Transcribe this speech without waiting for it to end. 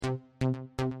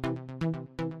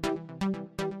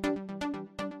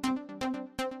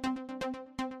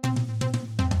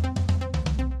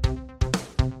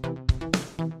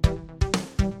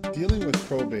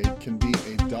probate can be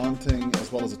a daunting as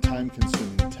well as a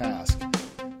time-consuming task,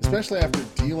 especially after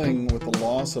dealing with the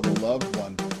loss of a loved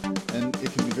one, and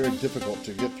it can be very difficult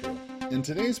to get through. In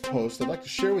today's post, I'd like to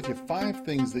share with you 5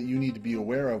 things that you need to be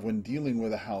aware of when dealing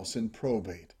with a house in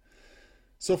probate.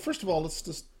 So first of all, let's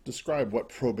just describe what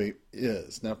probate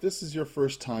is. Now, if this is your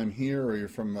first time here or you're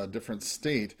from a different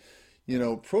state,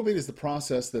 probate is the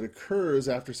process that occurs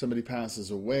after somebody passes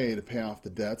away to pay off the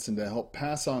debts and to help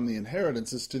pass on the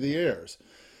inheritances to the heirs.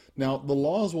 Now, the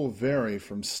laws will vary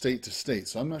from state to state,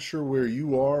 so I'm not sure where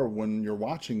you are when you're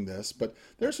watching this, but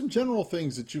there are some general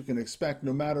things that you can expect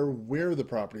no matter where the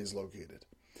property is located.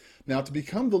 Now, to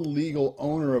become the legal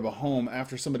owner of a home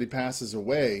after somebody passes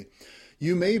away,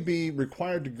 you may be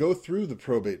required to go through the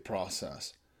probate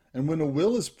process. And when a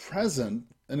will is present,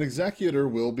 an executor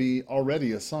will be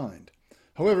already assigned.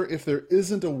 However, if there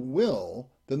isn't a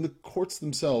will, then the courts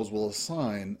themselves will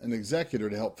assign an executor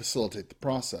to help facilitate the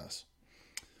process.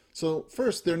 So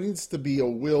first, there needs to be a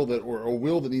will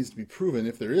that needs to be proven,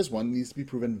 if there is one, needs to be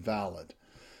proven valid.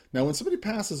 Now, when somebody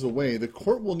passes away, the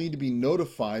court will need to be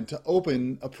notified to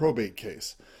open a probate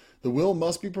case. The will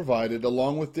must be provided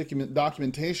along with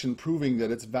documentation proving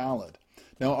that it's valid.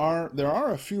 Now, there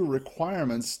are a few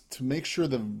requirements to make sure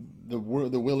the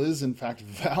will is in fact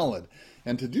valid.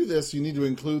 And to do this, you need to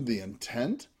include the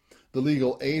intent, the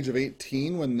legal age of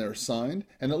 18 when they're signed,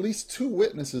 and at least 2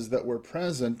 witnesses that were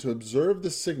present to observe the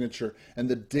signature and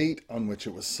the date on which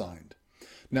it was signed.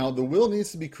 Now, the will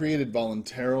needs to be created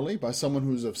voluntarily by someone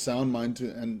who's of sound mind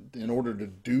in order to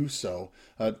do so,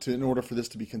 in order for this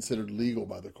to be considered legal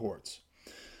by the courts.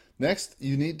 Next,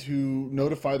 you need to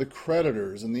notify the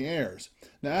creditors and the heirs.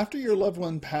 Now, after your loved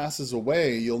one passes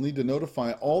away, you'll need to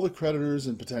notify all the creditors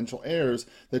and potential heirs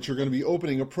that you're going to be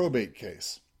opening a probate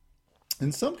case.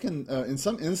 In some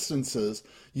instances,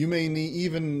 you may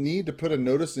even need to put a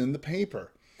notice in the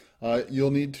paper.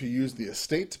 You'll need to use the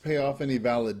estate to pay off any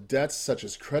valid debts such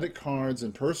as credit cards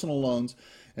and personal loans.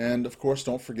 And of course,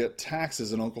 don't forget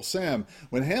taxes and Uncle Sam.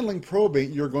 When handling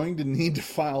probate, you're going to need to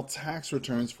file tax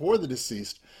returns for the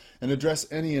deceased and address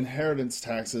any inheritance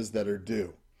taxes that are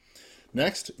due.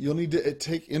 Next, you'll need to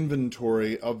take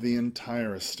inventory of the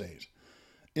entire estate.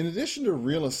 In addition to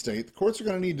real estate, the courts are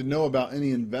going to need to know about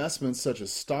any investments such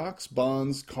as stocks,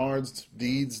 bonds, cards,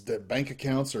 deeds, bank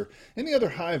accounts, or any other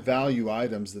high-value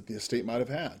items that the estate might have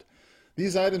had.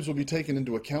 These items will be taken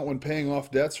into account when paying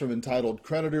off debts from entitled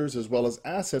creditors as well as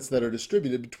assets that are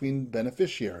distributed between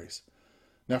beneficiaries.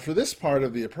 Now, for this part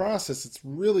of the process, it's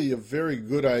really a very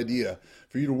good idea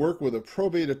for you to work with a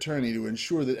probate attorney to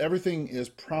ensure that everything is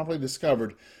properly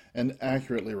discovered and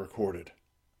accurately recorded.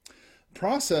 The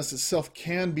process itself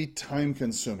can be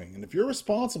time-consuming, and if you're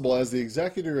responsible as the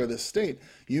executor of the estate,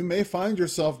 you may find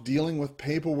yourself dealing with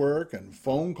paperwork and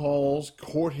phone calls,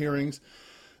 court hearings.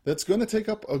 That's going to take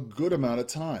up a good amount of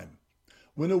time.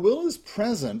 When a will is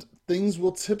present, things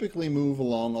will typically move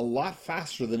along a lot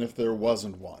faster than if there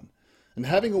wasn't one. And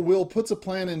having a will puts a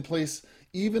plan in place,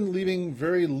 even leaving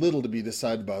very little to be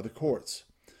decided by the courts.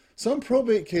 Some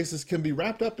probate cases can be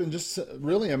wrapped up in just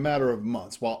really a matter of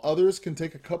months, while others can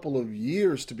take a couple of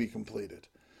years to be completed.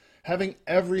 Having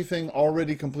everything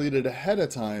already completed ahead of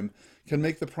time can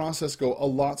make the process go a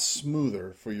lot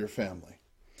smoother for your family.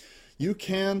 You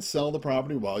can sell the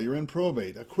property while you're in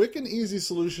probate. A quick and easy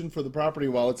solution for the property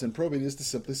while it's in probate is to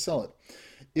simply sell it.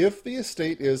 If the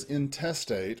estate is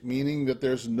intestate, meaning that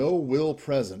there's no will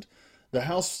present, the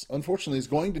house, unfortunately, is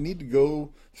going to need to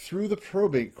go through the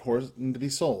probate court and to be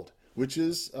sold, which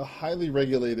is a highly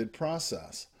regulated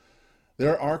process.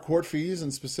 There are court fees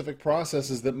and specific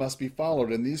processes that must be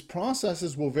followed, and these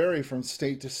processes will vary from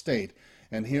state to state.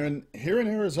 And here in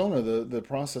Arizona, the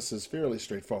process is fairly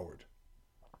straightforward.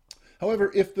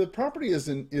 However, if the property is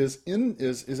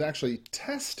actually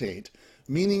testate,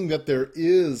 meaning that there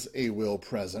is a will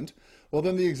present, well,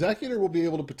 then the executor will be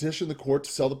able to petition the court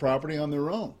to sell the property on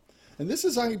their own. And this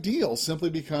is ideal simply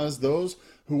because those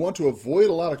who want to avoid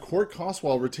a lot of court costs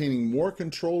while retaining more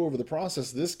control over the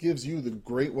process, this gives you the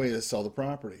great way to sell the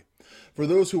property. For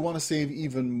those who want to save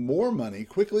even more money,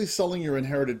 quickly selling your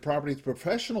inherited property to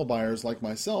professional buyers like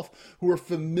myself who are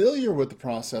familiar with the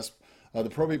process, the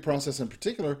probate process in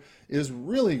particular, is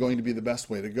really going to be the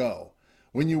best way to go.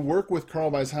 When you work with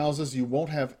Carl Buys Houses, you won't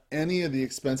have any of the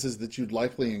expenses that you'd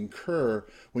likely incur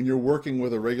when you're working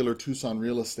with a regular Tucson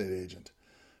real estate agent.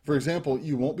 For example,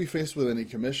 you won't be faced with any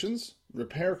commissions,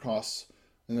 repair costs,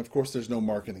 and of course there's no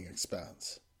marketing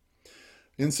expense.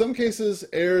 In some cases,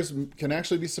 heirs can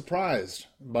actually be surprised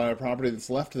by a property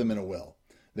that's left to them in a will.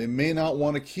 They may not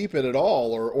want to keep it at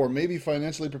all or may be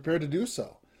financially prepared to do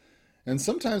so. And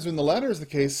sometimes when the latter is the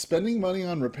case, spending money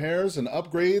on repairs and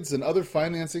upgrades and other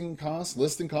financing costs,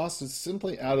 listing costs, is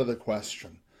simply out of the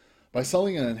question. By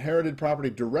selling an inherited property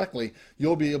directly,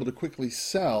 you'll be able to quickly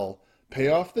sell, pay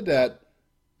off the debt,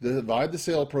 divide the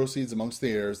sale proceeds amongst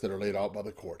the heirs that are laid out by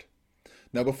the court.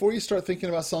 Now, before you start thinking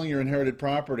about selling your inherited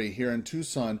property here in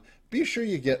Tucson, be sure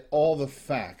you get all the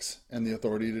facts and the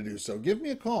authority to do so. Give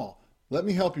me a call. Let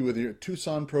me help you with your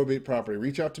Tucson probate property.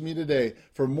 Reach out to me today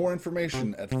for more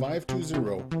information at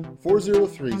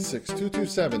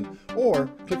 520-403-6227 or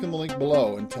click on the link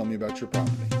below and tell me about your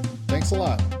property. Thanks a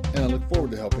lot, and I look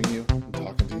forward to helping you.